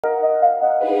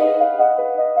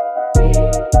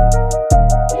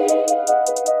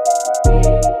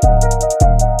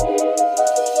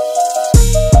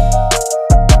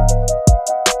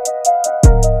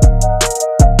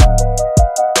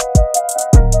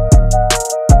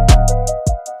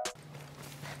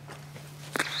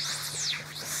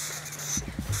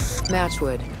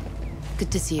Matchwood.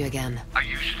 Good to see you again. I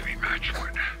used to be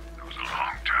Matchwood. That was a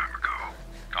long time ago.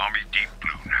 Call me Deep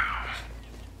Blue now.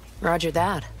 Roger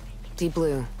that. Deep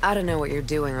Blue. I don't know what you're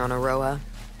doing on Aroa,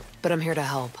 but I'm here to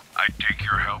help. I'd take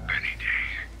your help any day.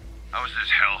 How's this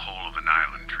hellhole of an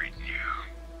island treating you?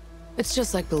 It's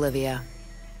just like Bolivia.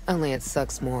 Only it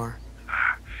sucks more.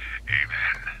 Amen.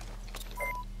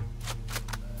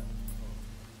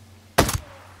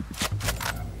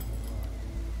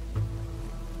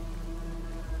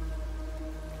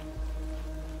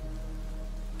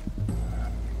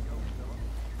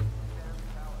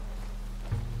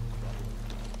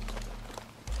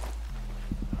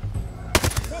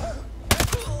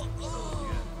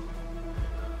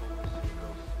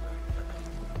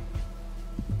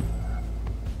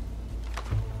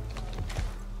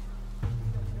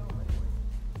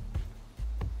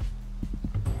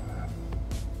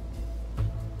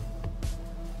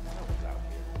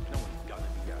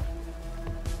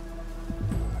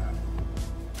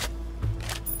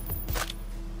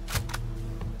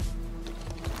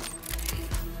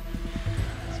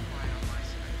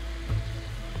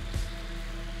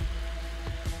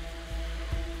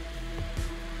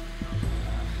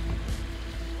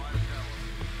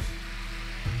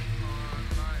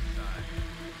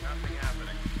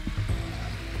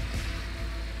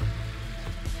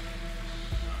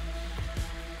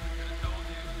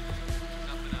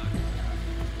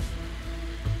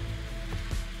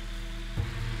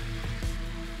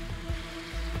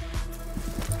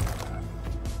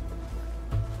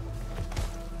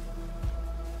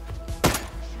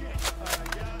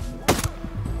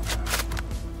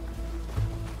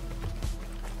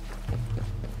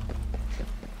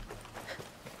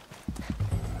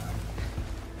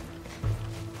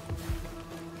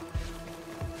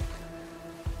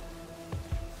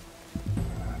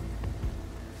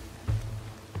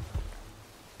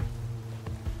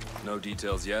 No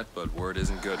details yet, but word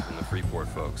isn't good from the Freeport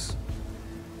folks.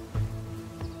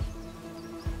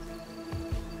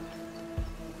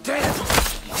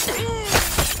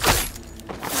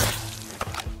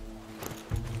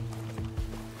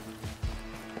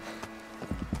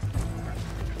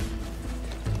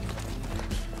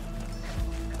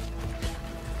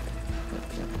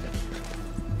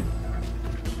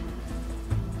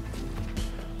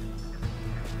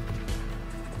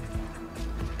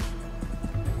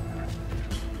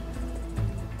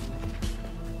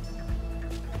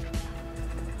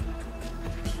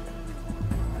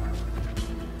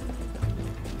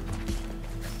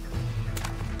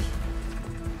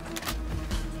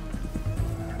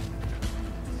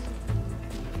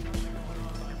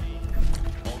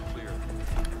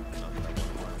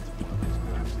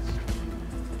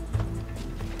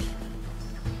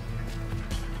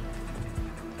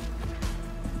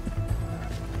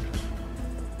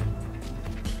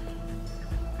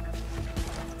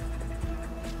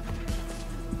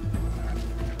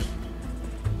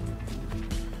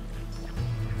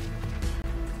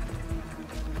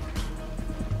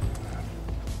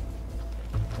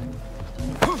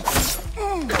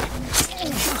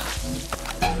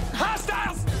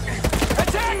 Hostiles!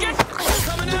 Attacking!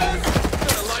 Coming in!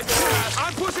 Gonna light the path.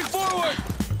 I'm pushing forward!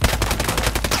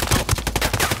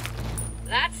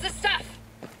 That's the stuff!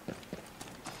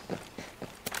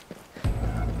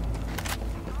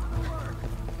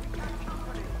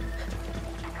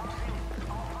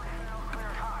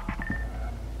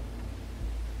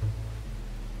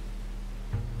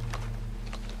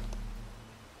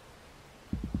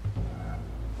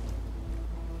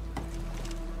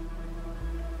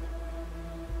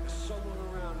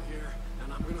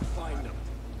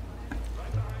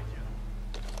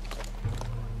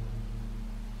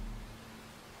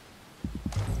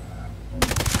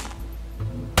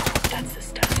 That's the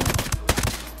stuff.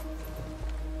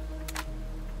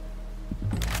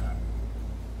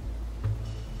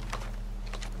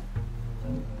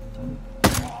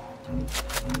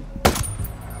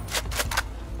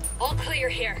 All clear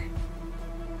here.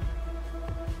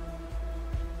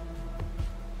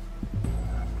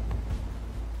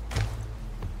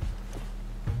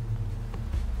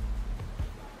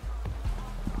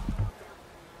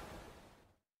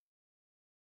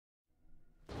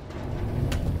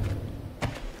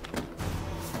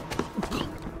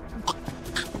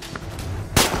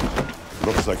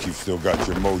 Looks like you've still got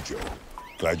your mojo.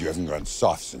 Glad you haven't gone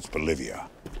soft since Bolivia.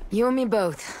 You and me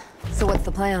both. So what's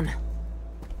the plan?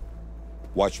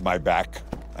 Watch my back.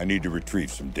 I need to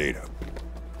retrieve some data.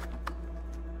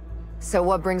 So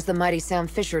what brings the mighty Sam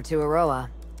Fisher to Aroa?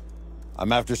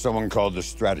 I'm after someone called the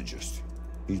Strategist.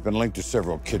 He's been linked to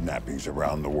several kidnappings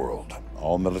around the world.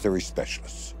 All military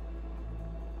specialists.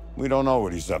 We don't know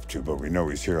what he's up to, but we know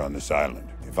he's here on this island.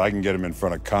 If I can get him in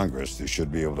front of Congress, they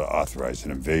should be able to authorize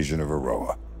an invasion of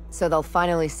Aroa. So they'll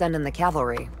finally send in the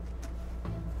cavalry.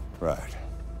 Right.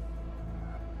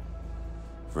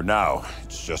 For now,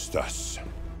 it's just us.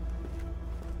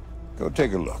 Go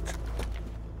take a look.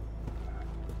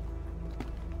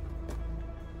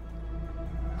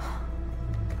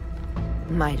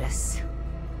 Midas.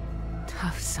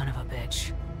 Tough son of a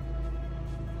bitch.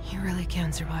 He really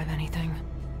can survive anything.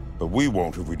 But we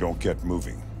won't if we don't get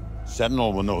moving.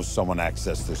 Sentinel will know someone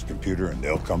accessed this computer and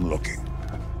they'll come looking.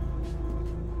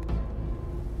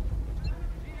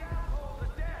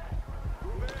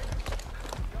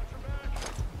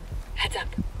 Heads up.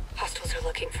 Hostiles are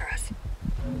looking for us.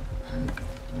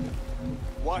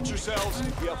 Watch yourselves.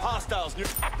 We have hostiles near.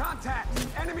 Contact!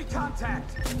 Enemy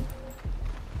contact!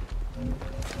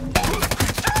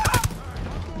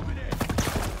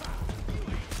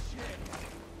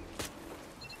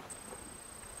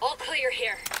 All clear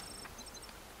here.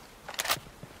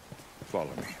 Follow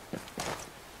me.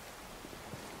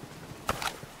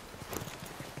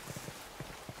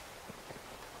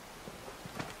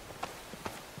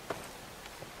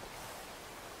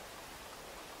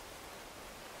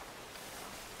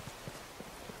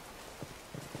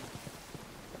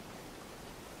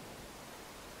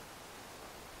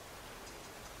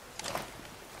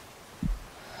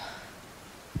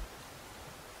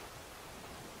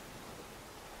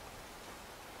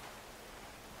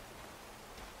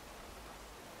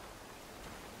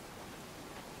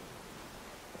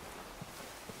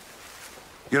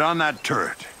 Get on that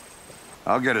turret.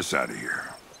 I'll get us out of here.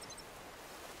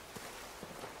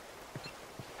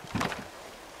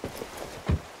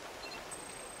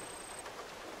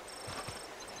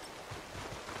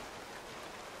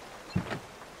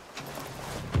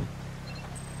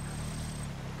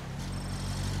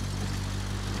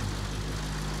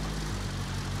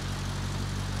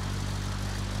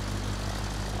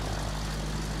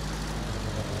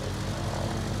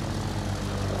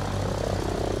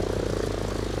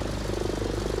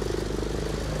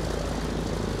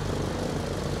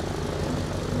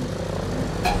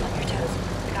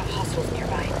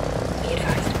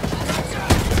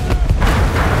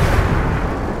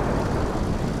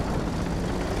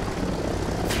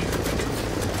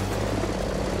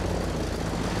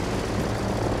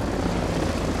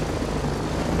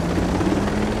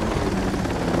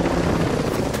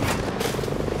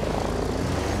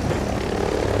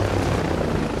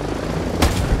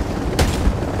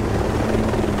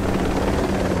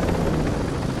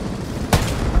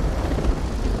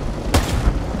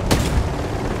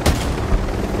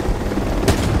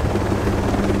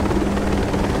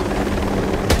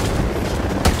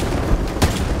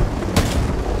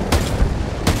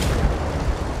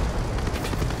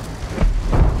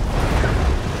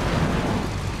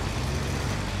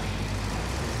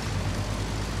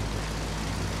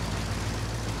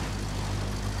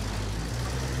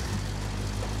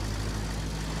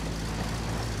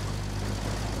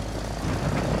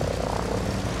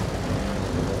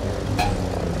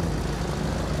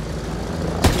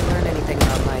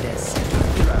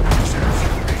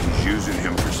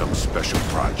 Special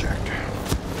project.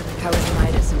 How is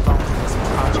Midas involved in this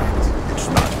project? It's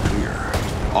not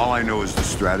clear. All I know is the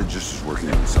Strategist is working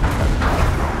on some kind of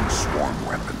drone swarm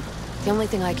weapon. The only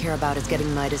thing I care about is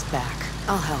getting Midas back.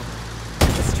 I'll help.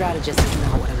 But the Strategist is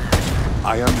not what I'm after.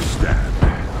 I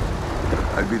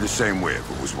understand. I'd be the same way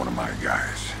if it was one of my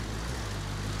guys.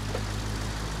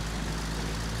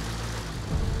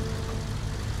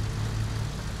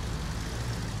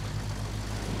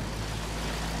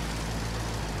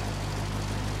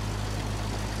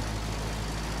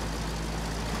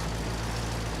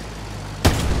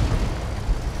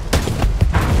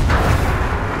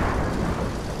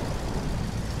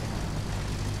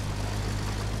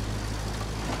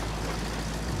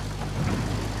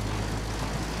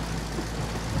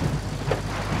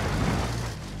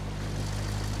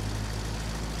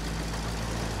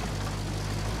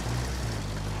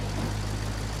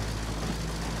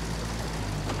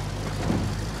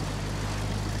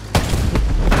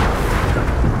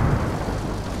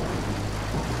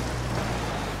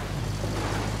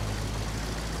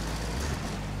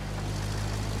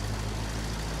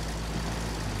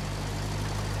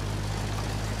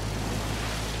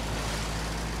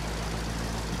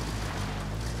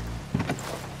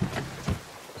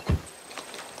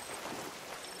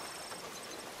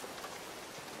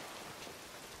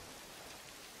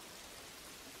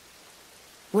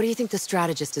 What do you think the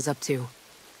Strategist is up to?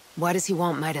 Why does he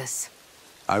want Midas?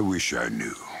 I wish I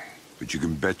knew, but you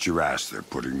can bet your ass they're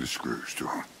putting the screws to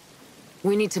him.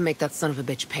 We need to make that son of a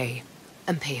bitch pay.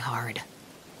 And pay hard.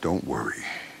 Don't worry,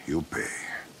 he'll pay.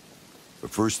 But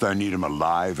first I need him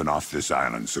alive and off this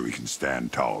island so he can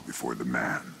stand tall before the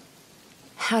man.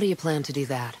 How do you plan to do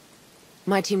that?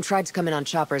 My team tried to come in on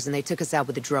choppers and they took us out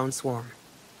with a drone swarm.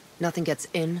 Nothing gets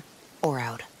in or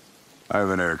out. I have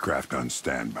an aircraft on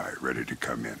standby, ready to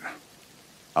come in.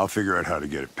 I'll figure out how to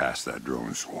get it past that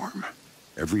drone swarm.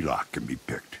 Every lock can be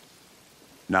picked.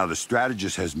 Now the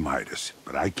strategist has Midas,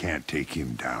 but I can't take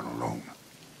him down alone.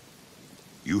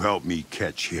 You help me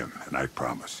catch him, and I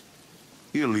promise,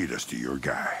 he'll lead us to your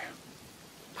guy.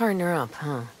 Partner up,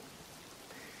 huh?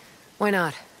 Why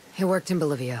not? He worked in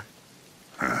Bolivia.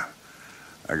 Huh.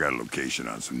 I got a location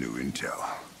on some new intel.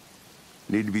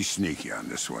 Need to be sneaky on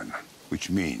this one, which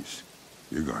means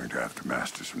you're going to have to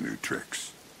master some new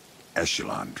tricks.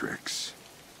 Echelon tricks.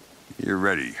 You're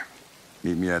ready.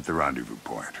 Meet me at the rendezvous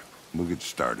point. We'll get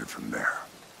started from there.